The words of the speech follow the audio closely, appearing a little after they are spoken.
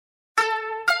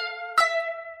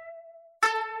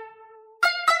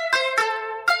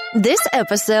This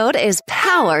episode is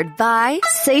powered by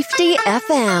Safety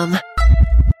FM.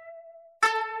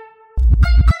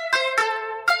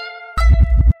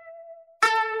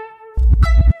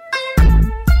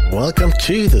 Welcome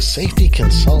to the Safety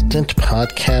Consultant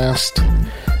Podcast.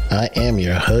 I am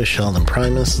your host, Sheldon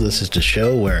Primus. This is the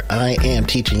show where I am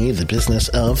teaching you the business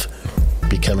of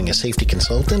becoming a safety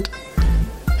consultant,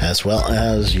 as well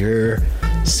as your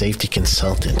safety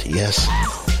consultant. Yes,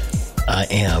 I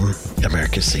am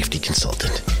America's safety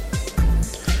consultant.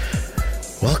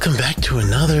 Welcome back to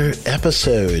another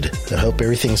episode. I hope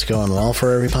everything's going well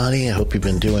for everybody. I hope you've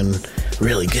been doing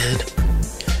really good.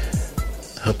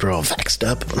 I hope you're all vaxxed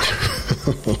up.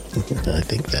 I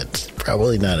think that's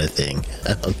probably not a thing.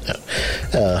 I don't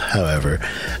know. However,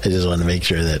 I just want to make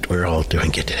sure that we're all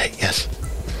doing good today. Yes.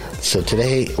 So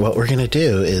today, what we're going to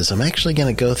do is I'm actually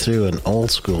going to go through an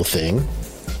old school thing.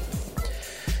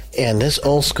 And this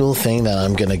old school thing that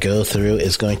I'm going to go through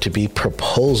is going to be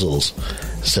proposals.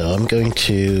 So I'm going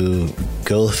to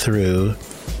go through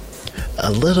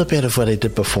a little bit of what I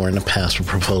did before in the past for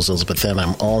proposals, but then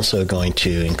I'm also going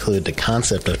to include the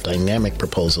concept of dynamic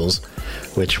proposals,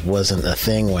 which wasn't a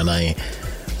thing when it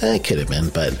could have been,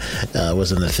 but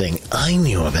wasn't a thing I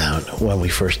knew about when we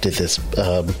first did this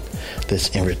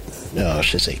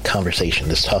conversation,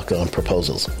 this talk on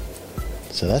proposals.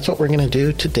 So that's what we're going to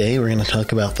do today. We're going to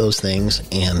talk about those things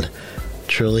and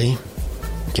truly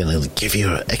going to give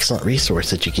you an excellent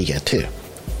resource that you can get to.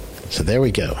 So there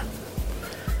we go.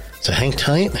 So hang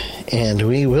tight, and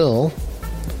we will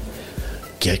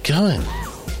get going.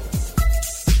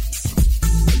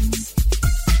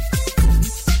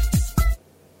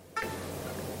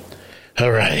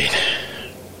 All right.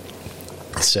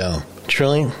 So,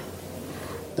 truly,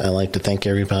 I'd like to thank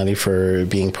everybody for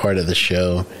being part of the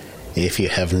show. If you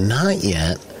have not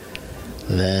yet,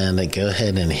 then go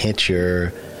ahead and hit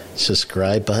your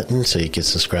subscribe button so you can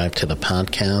subscribe to the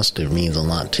podcast. It means a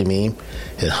lot to me.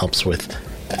 It helps with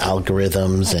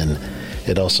algorithms, and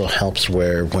it also helps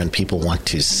where when people want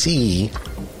to see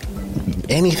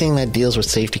anything that deals with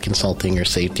safety consulting or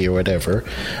safety or whatever,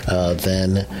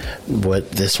 then what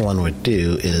this one would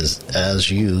do is, as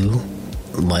you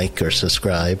like or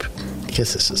subscribe, I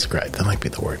guess it's subscribe, that might be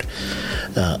the word.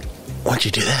 Once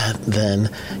you do that, then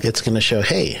it's going to show,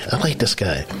 hey, I like this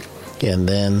guy. And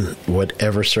then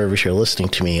whatever service you're listening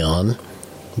to me on,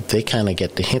 they kind of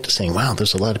get the hint of saying, wow,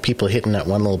 there's a lot of people hitting that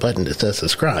one little button that says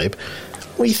subscribe.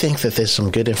 We think that there's some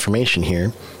good information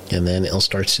here, and then it'll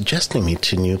start suggesting me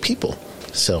to new people.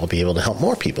 So I'll be able to help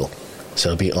more people. So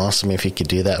it'd be awesome if you could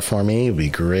do that for me. It'd be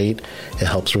great. It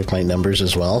helps with my numbers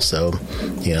as well. So,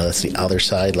 that's the other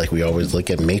side. Like we always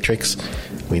look at matrix.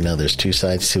 We know there's two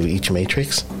sides to each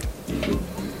matrix.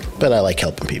 But I like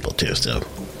helping people too, so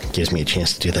it gives me a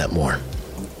chance to do that more.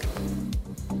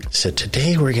 So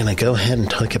today we're going to go ahead and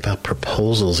talk about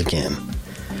proposals again.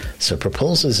 So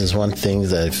proposals is one thing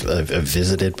that I've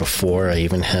visited before. I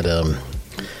even had an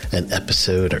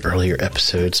earlier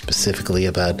episode specifically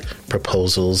about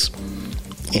proposals,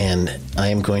 and I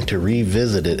am going to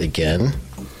revisit it again.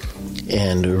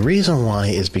 And the reason why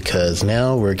is because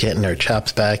now we're getting our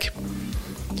chops back.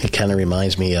 It kind of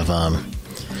reminds me of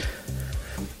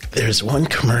there's one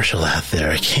commercial out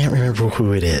there. I can't remember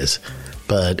who it is.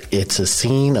 But it's a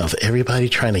scene of everybody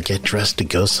trying to get dressed to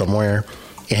go somewhere,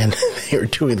 and they're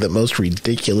doing the most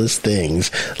ridiculous things.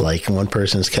 Like one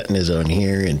person's cutting his own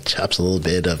hair and chops a little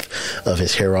bit of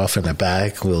his hair off in the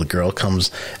back. A little girl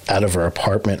comes out of her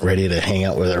apartment ready to hang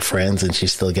out with her friends, and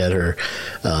she's still got her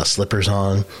slippers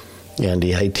on. And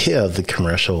the idea of the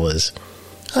commercial was,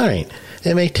 all right,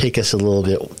 it may take us a little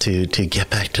bit to get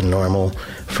back to normal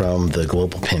from the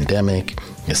global pandemic,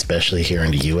 especially here in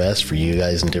the U.S. For you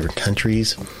guys in different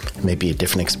countries, it may be a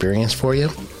different experience for you.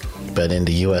 But in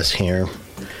the U.S. here,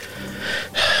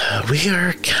 we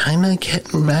are kind of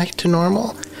getting back to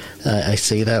normal. I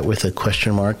say that with a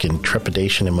question mark and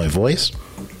trepidation in my voice.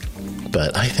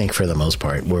 But I think for the most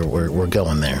part, we're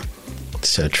going there.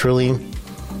 So truly,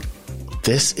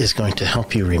 this is going to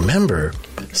help you remember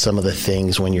some of the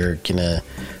things when you're going to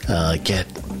get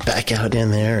back out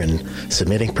in there and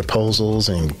submitting proposals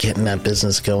and getting that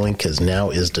business going, because now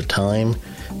is the time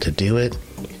to do it.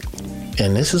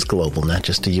 And this is global, not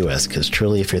just the U.S., because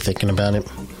truly, if you're thinking about it,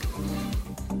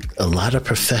 a lot of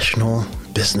professional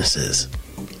businesses,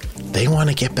 they want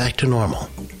to get back to normal.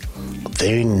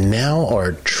 They now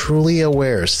are truly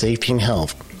aware of safety and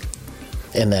health,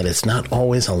 and that it's not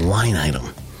always a line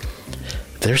item.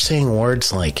 They're saying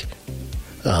words like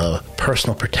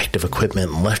personal protective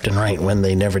equipment left and right when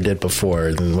they never did before.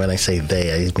 And when I say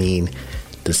they, I mean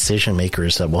decision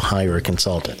makers that will hire a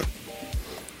consultant.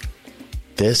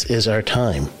 This is our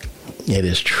time. It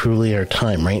is truly our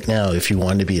time right now. If you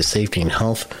want to be a safety and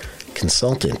health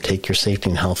consultant, take your safety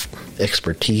and health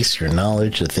expertise, your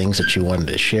knowledge, the things that you wanted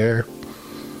to share,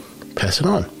 pass it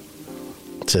on.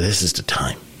 So this is the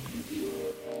time.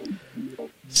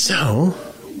 So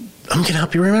I'm going to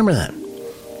help you remember that.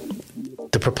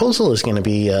 The proposal is going to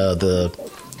be the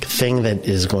thing that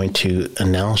is going to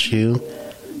announce you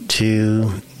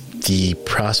to the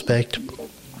prospect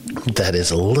that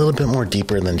is a little bit more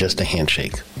deeper than just a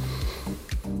handshake.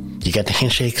 You got the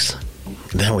handshakes.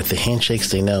 Then with the handshakes,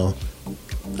 they know,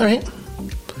 all right,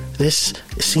 this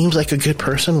seems like a good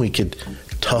person. We could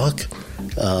talk.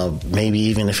 Maybe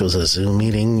even if it was a Zoom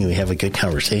meeting, we have a good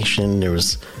conversation. There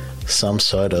was some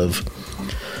sort of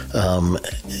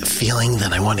feeling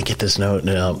that I want to get this note.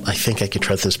 I think I could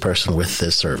trust this person with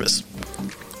this service.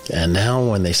 And now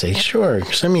when they say, sure,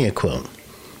 send me a quote.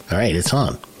 All right, it's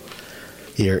on.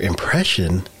 Your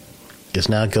impression is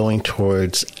now going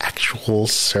towards actual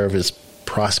service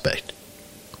prospect.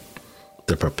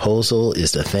 The proposal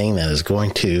is the thing that is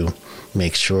going to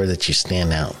make sure that you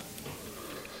stand out.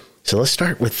 So let's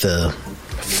start with the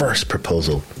first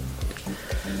proposal.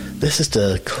 This is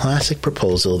the classic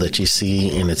proposal that you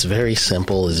see, and it's very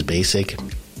simple, it's basic.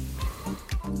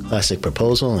 Classic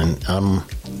proposal, and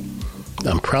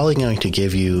I'm probably going to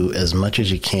give you as much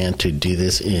as you can to do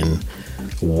this in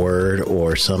Word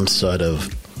or some sort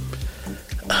of,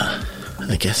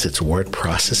 I guess it's word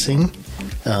processing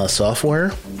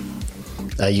software.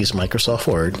 I use Microsoft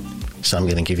Word, so I'm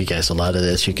going to give you guys a lot of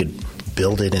this. You could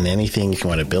build it in anything. If you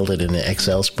want to build it in an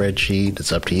Excel spreadsheet,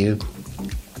 it's up to you.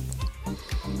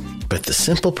 But the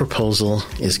simple proposal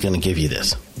is going to give you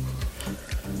this.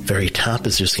 Very top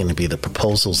is just going to be the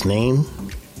proposal's name.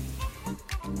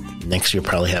 Next, you'll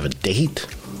probably have a date.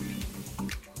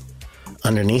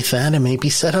 Underneath that, it may be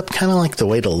set up kind of like the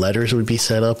way the letters would be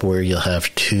set up, where you'll have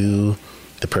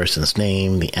the person's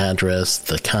name, the address,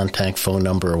 the contact phone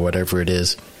number, or whatever it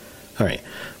is. All right,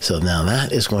 so now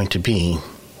that is going to be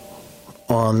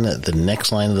on the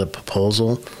next line of the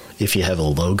proposal. If you have a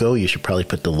logo, you should probably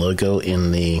put the logo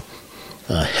in the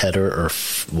header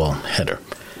header.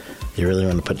 You really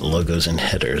want to put logos in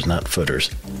headers, not footers.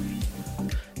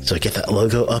 So get that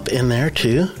logo up in there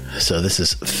too. So this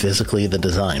is physically the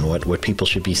design, what people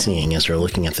should be seeing as they're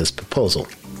looking at this proposal.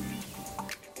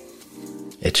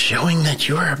 It's showing that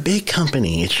you are a big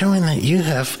company. It's showing that you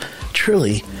have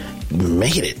truly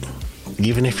made it.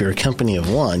 Even if you're a company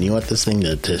of one, you want this thing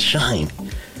to shine.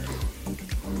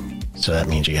 So that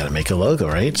means you got to make a logo,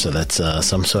 right? So that's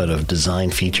some sort of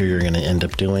design feature you're going to end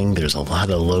up doing. There's a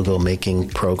lot of logo making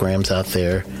programs out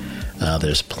there.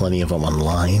 There's plenty of them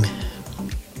online.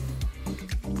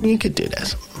 You could do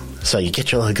that. So you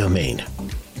get your logo made.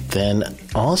 Then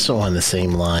also on the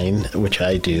same line, which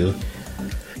I do,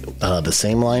 the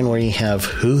same line where you have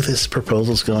who this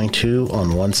proposal is going to.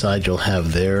 On one side, you'll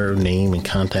have their name and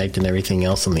contact and everything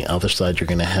else. On the other side, you're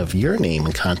going to have your name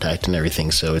and contact and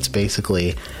everything. So it's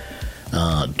basically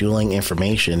dueling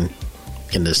information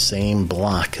in the same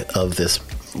block of this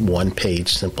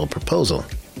one-page simple proposal.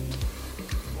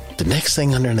 The next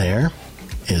thing under there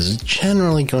is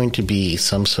generally going to be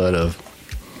some sort of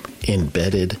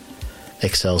embedded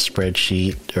Excel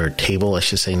spreadsheet or table, I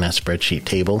should say, not spreadsheet,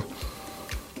 table.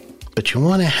 But you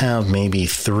want to have maybe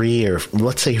 3 or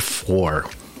let's say 4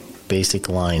 basic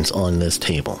lines on this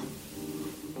table.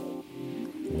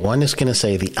 One is going to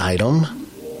say the item,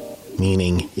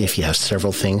 meaning if you have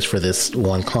several things for this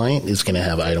one client, it's going to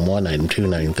have item 1, item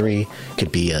 2, item 3.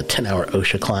 Could be a 10-hour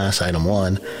OSHA class, item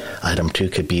 1. Item 2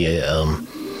 could be a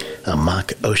mock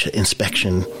OSHA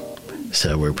inspection.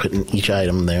 So we're putting each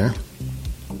item there.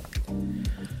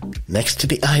 Next to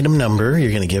the item number,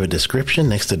 you're going to give a description.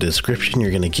 Next to the description, you're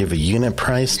going to give a unit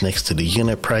price. Next to the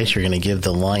unit price, you're going to give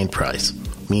the line price.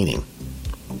 Meaning,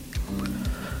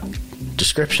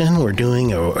 description, we're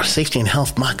doing a safety and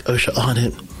health mock OSHA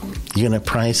audit. Unit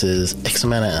price is X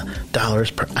amount of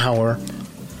dollars per hour.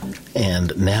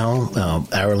 And now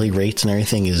hourly rates and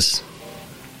everything is...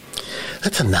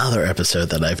 That's another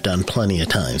episode that I've done plenty of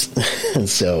times.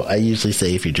 So I usually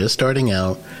say if you're just starting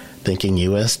out thinking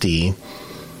USD,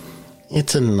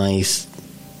 it's a nice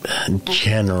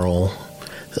general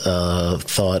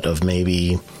thought of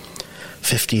maybe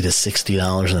 $50 to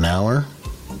 $60 an hour.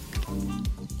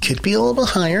 Could be a little bit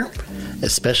higher,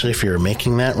 especially if you're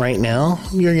making that right now.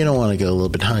 You're going to want to go a little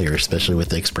bit higher, especially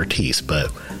with expertise,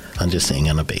 but I'm just saying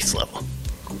on a base level.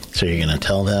 So you're going to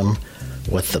tell them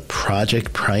what the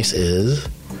project price is.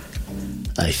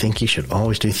 I think you should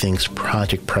always do things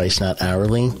project price, not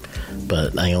hourly,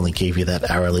 but I only gave you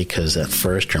that hourly because at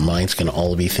first your mind's going to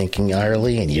all be thinking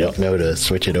hourly and you don't know to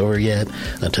switch it over yet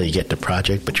until you get to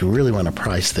project, but you really want to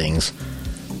price things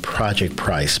project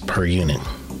price per unit.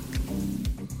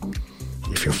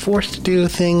 If you're forced to do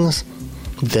things,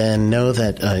 then know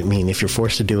that, if you're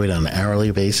forced to do it on an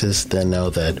hourly basis, then know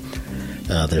that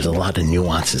there's a lot of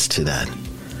nuances to that.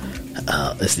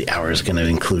 As the hour is going to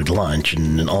include lunch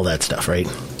and all that stuff, right?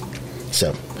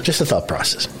 So, just a thought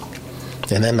process.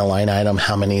 And then the line item,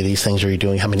 how many of these things are you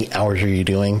doing? How many hours are you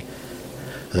doing?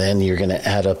 Then you're going to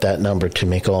add up that number to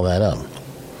make all that up.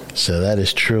 So that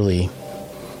is truly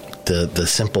the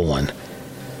simple one.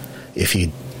 If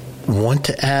you want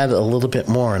to add a little bit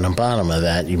more on the bottom of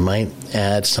that, you might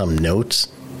add some notes.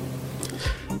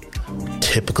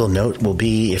 Typical note will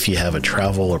be if you have a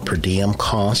travel or per diem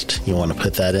cost, you want to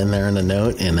put that in there in a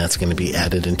note, and that's going to be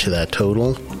added into that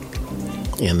total.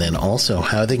 And then also,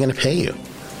 how are they going to pay you?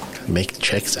 Make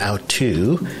checks out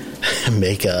to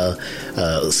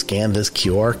scan this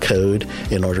QR code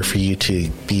in order for you to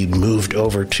be moved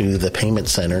over to the payment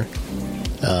center.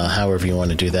 However you want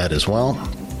to do that as well.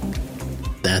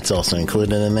 That's also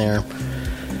included in there.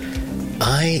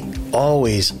 I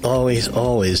always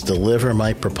deliver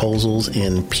my proposals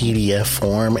in PDF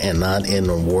form and not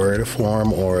in Word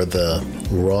form or the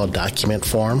raw document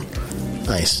form.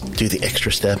 I do the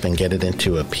extra step and get it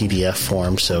into a PDF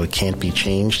form so it can't be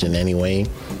changed in any way.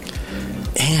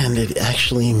 And it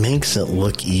actually makes it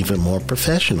look even more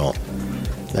professional.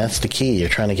 That's the key. You're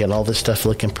trying to get all this stuff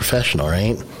looking professional,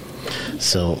 right?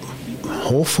 So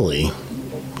hopefully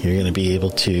you're going to be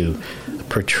able to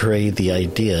portray the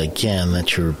idea again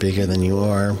that you're bigger than you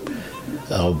are.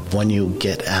 When you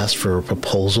get asked for a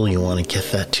proposal, you want to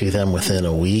get that to them within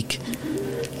a week.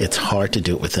 It's hard to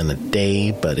do it within a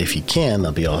day, but if you can,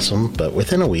 that'll be awesome. But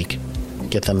within a week,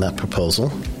 get them that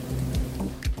proposal.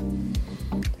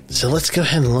 So let's go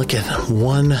ahead and look at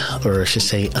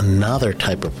another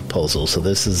type of proposal. So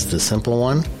this is the simple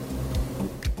one.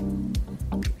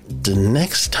 The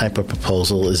next type of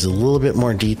proposal is a little bit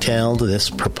more detailed. This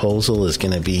proposal is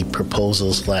going to be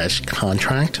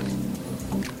proposal/contract.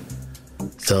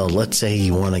 So let's say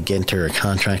you want to get into a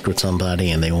contract with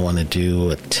somebody and they want to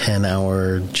do a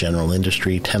 10-hour general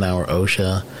industry, 10-hour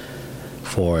OSHA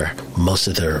for most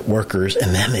of their workers,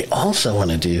 and then they also want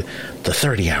to do the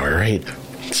 30-hour, right?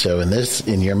 So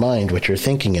in your mind, what you're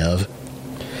thinking of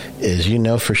is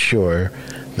for sure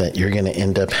that you're going to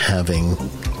end up having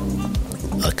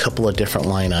a couple of different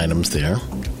line items there.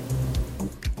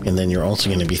 And then you're also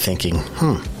going to be thinking,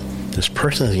 this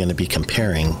person is going to be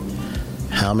comparing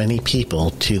how many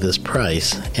people to this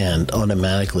price, and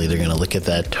automatically they're going to look at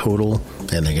that total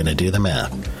and they're going to do the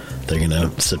math. They're going to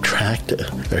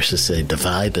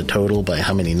divide the total by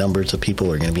how many numbers of people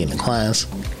are going to be in the class.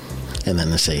 And then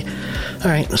they say,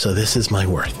 all right, so this is my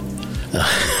worth.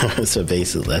 So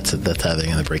basically, that's how they're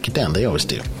going to break it down. They always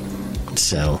do.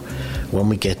 So when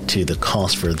we get to the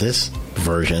cost for this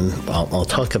version, I'll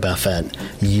talk about that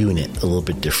unit a little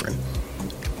bit different.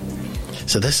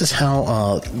 So this is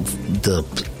how the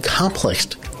complex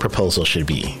proposal should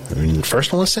be. The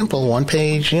first one is simple, one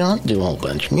page, do a whole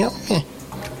bunch.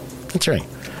 That's right.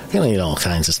 You're going to need all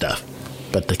kinds of stuff.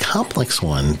 But the complex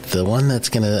one, the one that's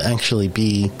going to actually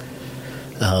be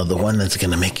the one that's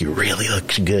going to make you really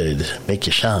look good, make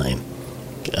you shine,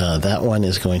 that one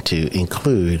is going to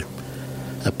include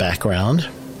a background.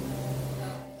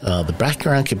 The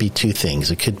background could be two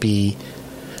things. It could be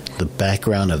the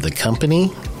background of the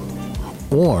company,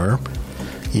 or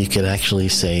you could actually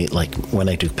say, like when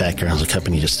I do backgrounds of the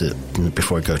company,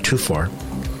 before I go too far,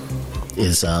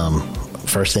 is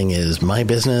first thing is my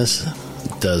business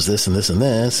does this and this and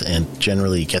this, and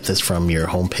generally you get this from your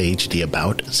homepage, the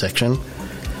About section,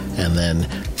 and then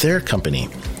their company,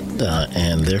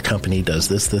 and their company does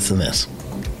this, this, and this.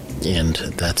 And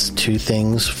that's two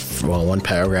things, one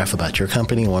paragraph about your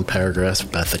company, one paragraph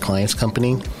about the client's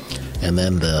company, and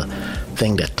then the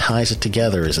thing that ties it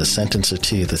together is a sentence or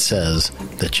two that says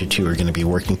that you two are going to be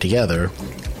working together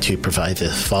to provide the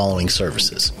following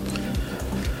services.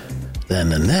 Then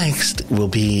the next will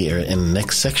be, or in the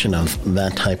next section of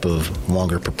that type of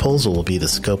longer proposal, will be the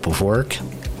scope of work.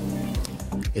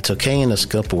 It's okay in the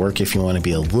scope of work if you want to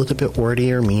be a little bit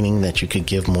wordier, meaning that you could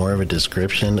give more of a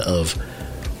description of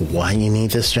why you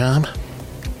need this job.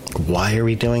 Why are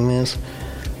we doing this?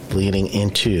 Leading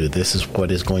into, this is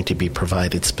what is going to be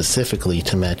provided specifically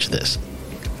to match this.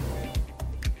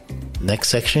 Next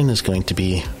section is going to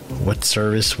be, what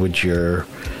service would your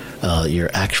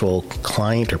actual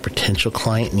client or potential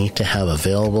client need to have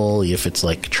available? If it's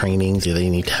like training, do they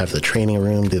need to have the training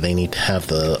room? Do they need to have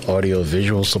the audio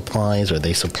visual supplies? Are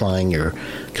they supplying your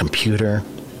computer?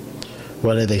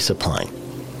 What are they supplying?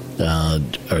 Are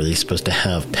they supposed to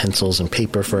have pencils and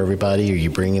paper for everybody? Are you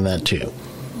bringing that too?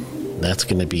 That's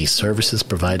going to be services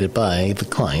provided by the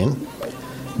client.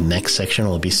 Next section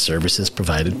will be services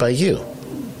provided by you.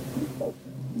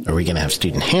 Are we going to have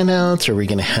student handouts? Are we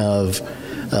going to have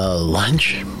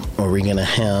lunch? Or are we going to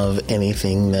have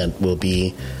anything that will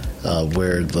be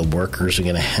where the workers are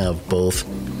going to have both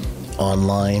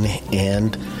online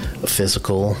and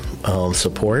physical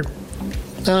support?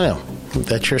 I don't know.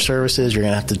 That's your services. You're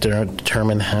going to have to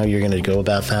determine how you're going to go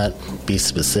about that. Be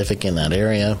specific in that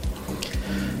area.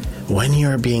 When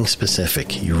you're being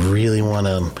specific, you really want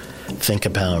to think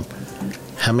about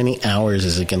how many hours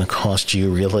is it going to cost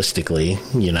you realistically.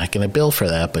 You're not going to bill for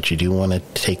that, but you do want to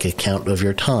take account of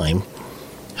your time.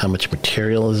 How much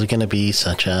material is it going to be,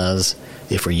 such as,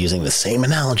 if we're using the same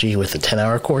analogy with the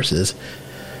 10-hour courses,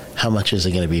 how much is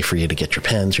it going to be for you to get your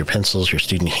pens, your pencils, your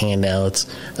student handouts,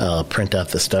 print out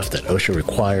the stuff that OSHA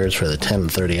requires for the 10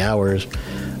 and 30 hours?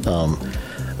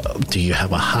 Do you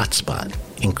have a hotspot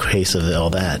in case of all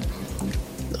that?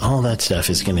 All that stuff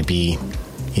is going to be,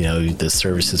 the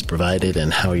services provided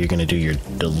and how you're going to do your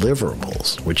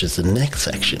deliverables, which is the next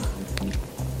section.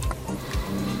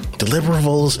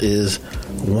 Deliverables is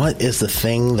what is the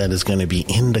thing that is going to be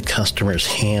in the customer's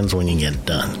hands when you get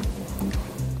done.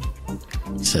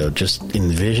 So just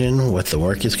envision what the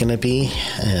work is going to be,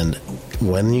 and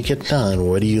when you get done,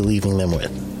 what are you leaving them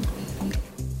with?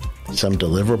 Some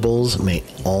deliverables may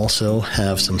also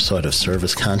have some sort of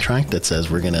service contract that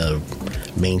says we're going to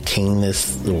maintain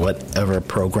this whatever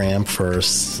program for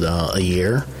a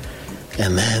year,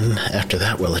 and then after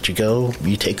that we'll let you go.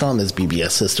 You take on this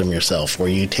BBS system yourself, or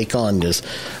you take on this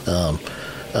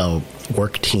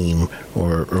work team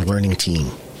or learning team,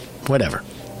 whatever.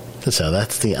 So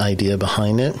that's the idea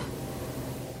behind it.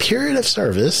 Period of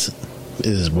service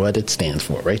is what it stands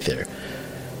for right there.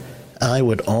 I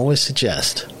would always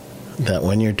suggest that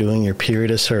when you're doing your period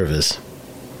of service,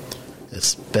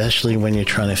 especially when you're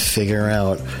trying to figure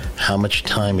out how much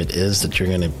time it is that you're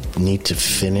going to need to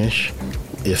finish,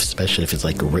 especially if it's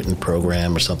like a written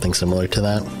program or something similar to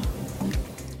that,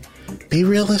 be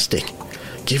realistic.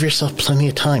 Give yourself plenty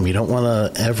of time. You don't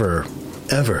want to ever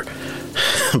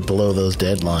blow those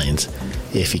deadlines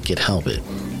if you could help it.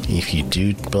 If you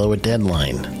do blow a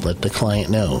deadline, let the client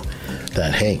know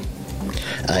that, hey,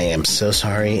 I am so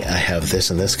sorry. I have this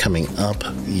and this coming up.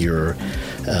 Your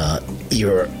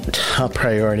top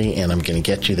priority, and I'm going to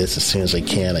get you this as soon as I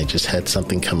can. I just had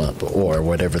something come up, or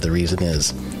whatever the reason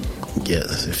is.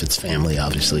 Yes, if it's family,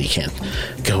 obviously you can't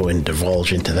go and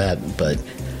divulge into that, but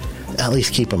at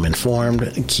least keep them informed,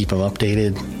 keep them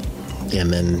updated,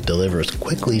 and then deliver as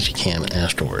quickly as you can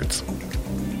afterwards.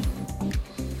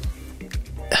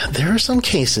 There are some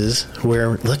cases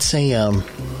where, let's say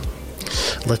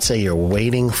you're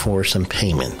waiting for some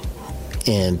payment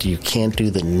and you can't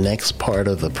do the next part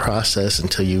of the process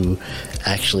until you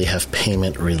actually have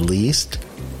payment released.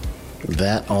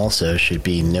 That also should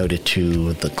be noted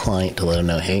to the client to let them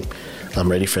know, hey, I'm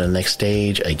ready for the next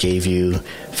stage. I gave you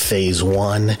phase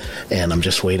 1, and I'm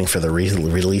just waiting for the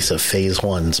release of phase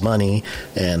 1's money,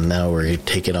 and now we're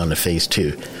taking on to phase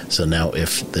 2. So now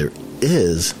if there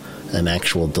is an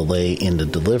actual delay in the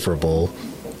deliverable,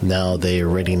 now they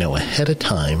already know ahead of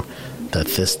time that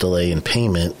this delay in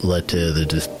payment led to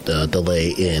the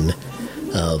delay in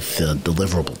the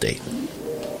deliverable date.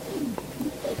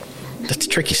 That's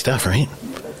tricky stuff, right?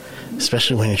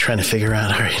 Especially when you're trying to figure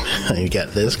out, all right, you got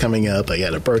this coming up, I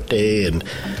got a birthday, and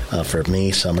for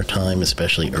me, summertime,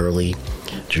 especially early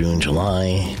June,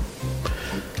 July,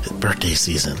 birthday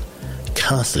season,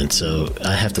 constant. So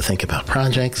I have to think about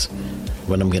projects,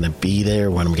 when I'm going to be there,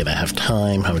 when I'm going to have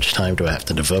time, how much time do I have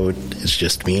to devote? It's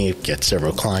just me, get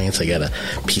several clients, I got to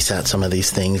piece out some of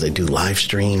these things. I do live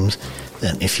streams.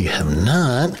 And if you have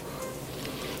not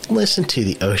listen to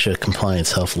the OSHA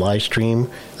Compliance Health live stream,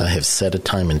 I have set a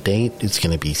time and date. It's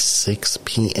going to be 6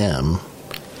 p.m.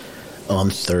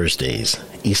 on Thursdays,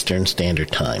 Eastern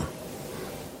Standard Time.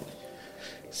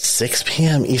 6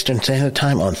 p.m. Eastern Standard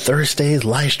Time on Thursdays,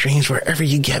 live streams wherever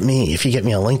you get me. If you get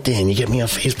me on LinkedIn, you get me on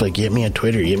Facebook, you get me on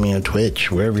Twitter, you get me on Twitch,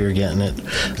 wherever you're getting it.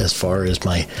 As far as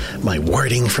my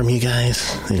wording from you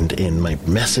guys and my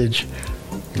message,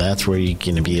 that's where you're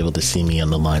going to be able to see me on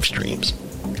the live streams.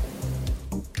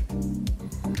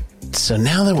 So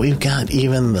now that we've got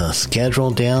even the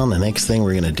schedule down, the next thing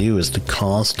we're going to do is the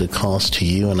cost to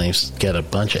you. And I've got a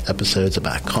bunch of episodes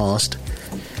about cost.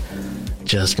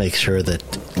 Just make sure that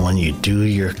when you do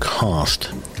your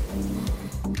cost,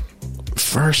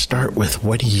 first start with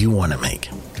what do you want to make.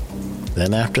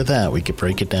 Then after that, we could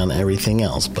break it down to everything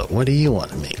else. But what do you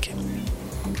want to make?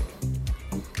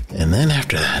 And then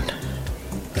after that,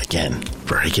 again,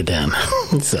 break it down.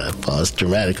 So I pause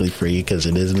dramatically for you because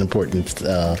it is an important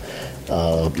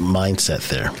mindset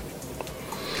there.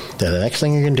 The next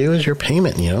thing you're going to do is your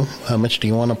payment. How much do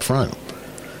you want up front?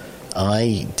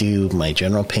 I do my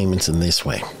general payments in this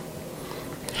way.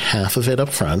 Half of it up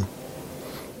front,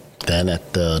 then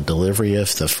at the delivery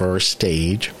of the first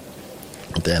stage,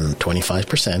 then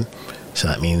 25%. So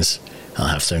that means I'll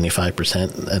have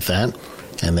 75% at that.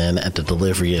 And then at the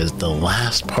delivery is the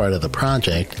last part of the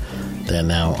project, then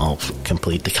now I'll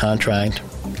complete the contract,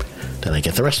 then I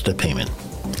get the rest of the payment.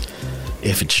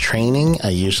 If it's training, I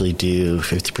usually do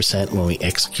 50% when we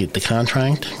execute the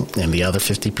contract and the other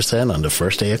 50% on the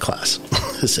first day of class.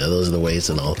 So those are the ways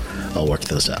that I'll work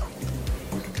those out.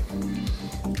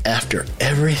 After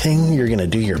everything, you're going to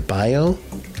do your bio.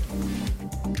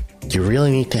 You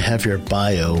really need to have your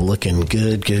bio looking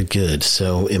good.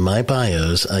 So in my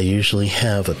bios, I usually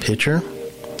have a picture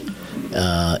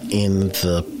in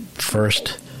the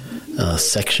first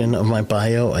section of my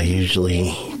bio. I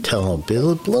usually tell a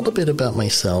little bit about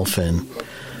myself and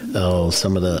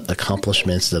some of the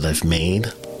accomplishments that I've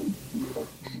made.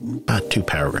 About 2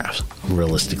 paragraphs,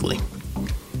 realistically.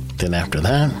 Then after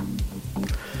that,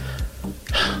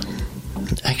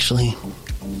 actually,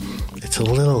 it's a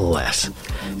little less.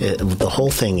 The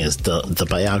whole thing is the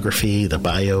biography, the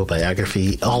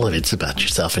biography, all of it's about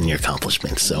yourself and your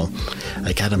accomplishments. So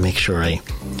I got to make sure I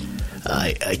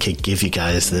could give you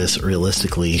guys this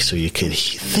realistically so you could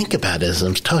think about it as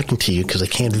I'm talking to you, because I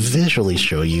can't visually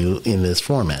show you in this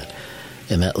format.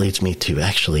 And that leads me to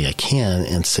I can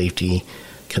in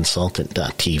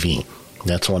safetyconsultant.tv.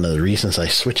 That's one of the reasons I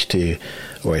switched to,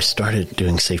 or I started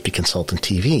doing Safety Consultant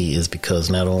TV, is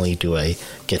because not only do I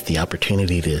get the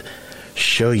opportunity to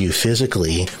show you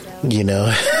physically,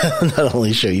 not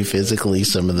only show you physically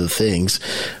some of the things,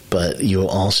 but you'll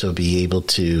also be able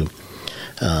to,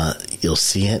 you'll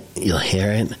see it, you'll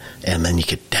hear it, and then you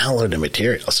could download the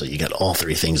material. So you got all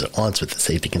 3 things at once with the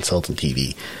Safety Consultant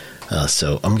TV.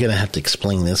 So I'm going to have to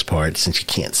explain this part since you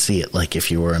can't see it like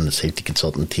if you were on the Safety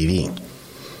Consultant TV.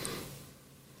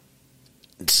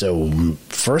 So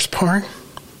first part,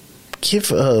 give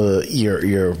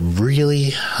your really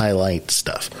highlight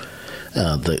stuff.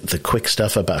 The quick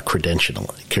stuff about credentialing.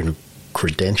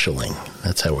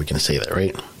 That's how we're going to say that,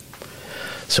 right?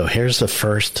 So here's the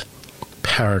first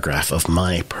paragraph of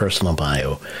my personal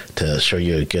bio to show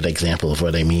you a good example of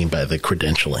what I mean by the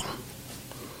credentialing.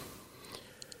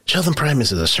 Sheldon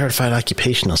Primus is a certified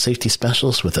occupational safety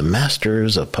specialist with a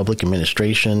master's of public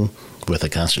administration with a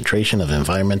concentration of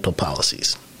environmental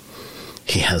policies.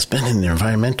 He has been in the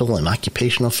environmental and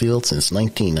occupational field since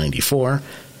 1994.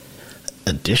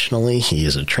 Additionally, he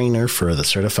is a trainer for the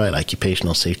Certified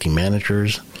Occupational Safety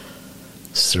Managers,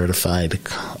 Certified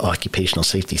Occupational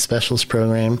Safety Specialist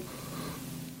Program,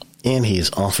 and he is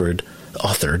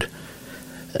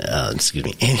and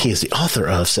he is the author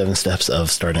of 7 Steps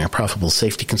of Starting a Profitable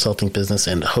Safety Consulting Business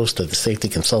and the host of the Safety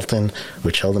Consultant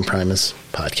with Sheldon Primus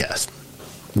podcast.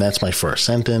 And that's my first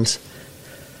sentence.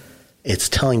 It's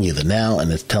telling you the now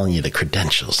and it's telling you the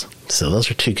credentials. So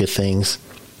those are 2 good things.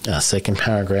 Second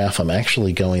paragraph, I'm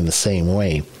actually going the same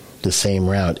way. The same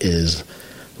route is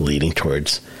leading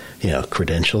towards,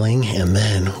 credentialing, and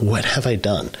then what have I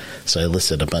done? So I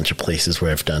listed a bunch of places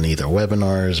where I've done either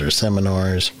webinars or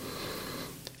seminars.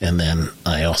 And then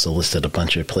I also listed a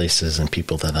bunch of places and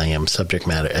people that I am subject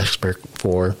matter expert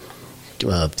for,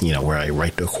 where I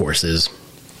write the courses.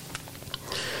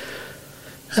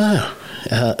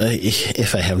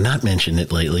 If I have not mentioned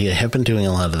it lately, I have been doing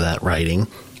a lot of that writing.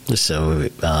 So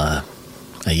I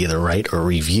either write or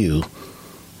review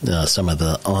some of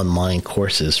the online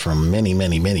courses from many,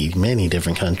 many, many, many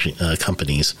different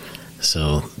companies.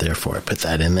 So therefore, I put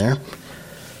that in there.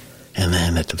 And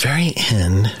then at the very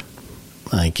end,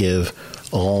 I give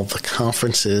all the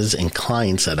conferences and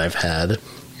clients that I've had,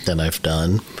 that I've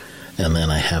done, and then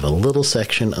I have a little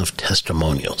section of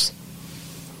testimonials.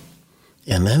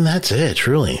 And then that's it,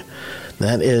 truly.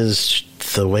 That is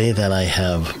the way that I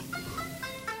have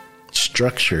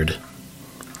structured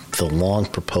the long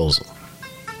proposal.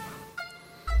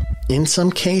 In some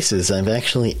cases, I've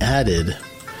actually added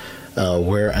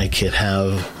where I could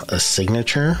have a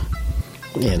signature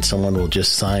and someone will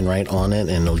just sign right on it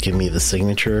and they'll give me the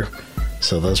signature.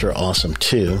 So those are awesome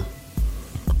too.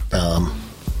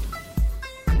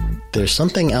 There's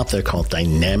something out there called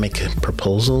dynamic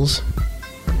proposals.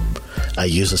 I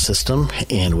use a system,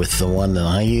 and with the one that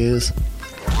I use,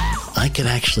 I could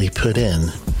actually put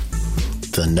in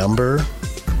the number,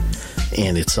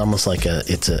 and it's almost like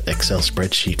it's an Excel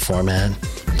spreadsheet format.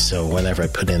 So whenever I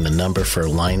put in the number for a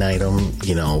line item,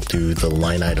 do the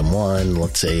line item 1,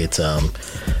 let's say it's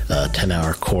a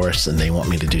 10-hour course and they want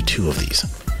me to do 2 of these.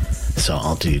 So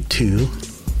I'll do 2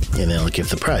 and it'll give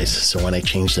the price. So when I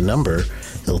change the number,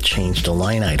 it'll change the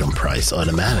line item price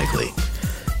automatically.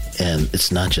 And it's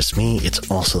not just me,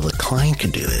 it's also the client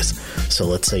can do this. So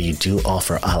let's say you do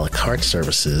offer a la carte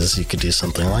services, you could do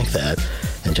something like that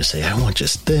and just say, I want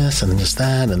just this and just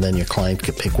that, and then your client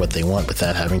could pick what they want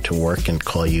without having to work and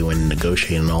call you and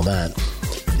negotiate and all that.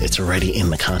 It's already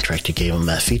in the contract, you gave them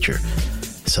that feature.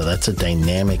 So that's a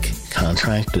dynamic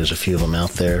contract. There's a few of them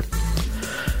out there.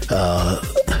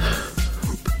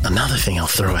 Another thing I'll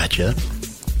throw at you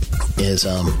is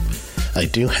I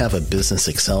do have a business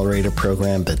accelerator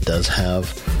program that does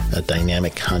have a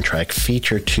dynamic contract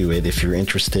feature to it. If you're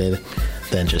interested,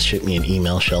 then just shoot me an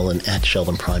email,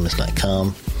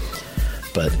 sheldon@sheldonprimus.com.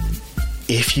 But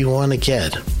if you want to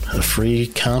get a free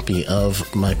copy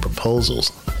of my proposals,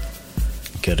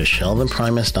 go to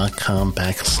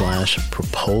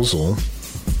sheldonprimus.com/proposal,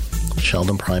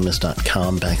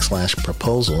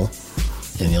 sheldonprimus.com/proposal,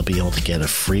 and you'll be able to get a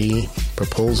free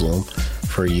proposal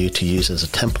for you to use as a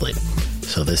template.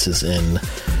 So this is in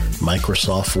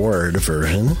Microsoft Word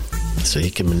version, so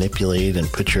you can manipulate and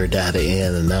put your data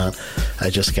in and out. I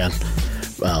just got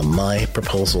my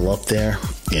proposal up there,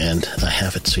 and I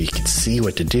have it so you can see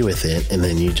what to do with it, and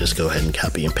then you just go ahead and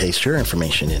copy and paste your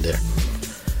information in there.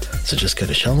 So just go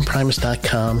to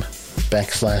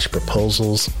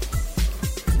sheldonprimus.com/proposals,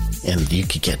 and you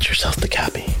can get yourself the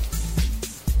copy.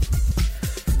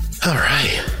 All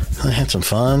right, I had some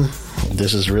fun.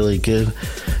 This is really good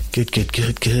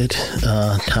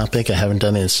topic. I haven't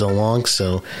done it in so long,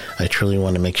 so I truly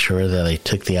want to make sure that I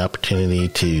took the opportunity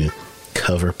to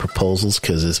cover proposals,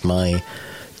 because it's my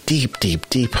deep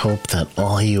hope that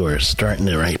all you are starting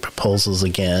to write proposals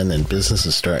again, and business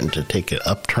is starting to take an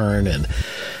upturn and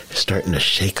starting to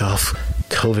shake off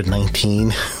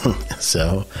COVID-19.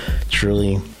 So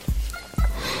truly,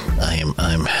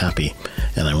 I'm happy,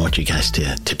 and I want you guys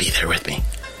to be there with me.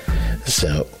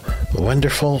 So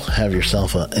wonderful. Have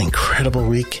yourself an incredible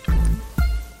week.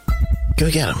 Go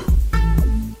get them.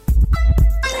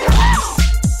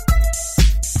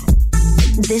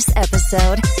 This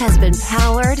episode has been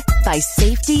powered by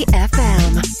Safety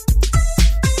FM.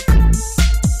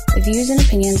 The views and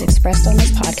opinions expressed on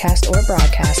this podcast or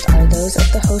broadcast are those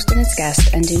of the host and its guest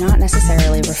and do not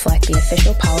necessarily reflect the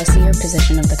official policy or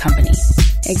position of the company.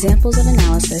 Examples of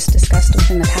analysis discussed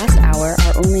within the past hour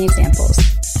are only examples.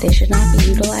 They should not be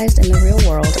utilized in the real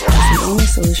world as the only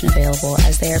solution available,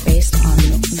 as they are based on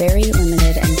very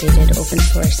limited and dated open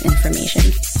source information.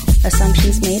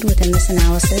 Assumptions made within this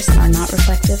analysis are not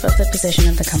reflective of the position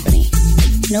of the company.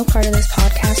 No part of this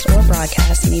podcast or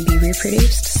broadcast may be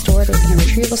reproduced, stored within a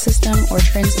retrieval system, or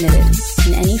transmitted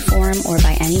in any form or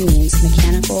by any means,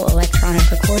 mechanical, electronic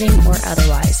recording, or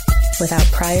otherwise, without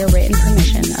prior written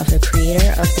permission of the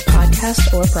creator of the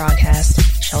podcast or broadcast,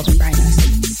 Sheldon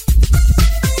Primus.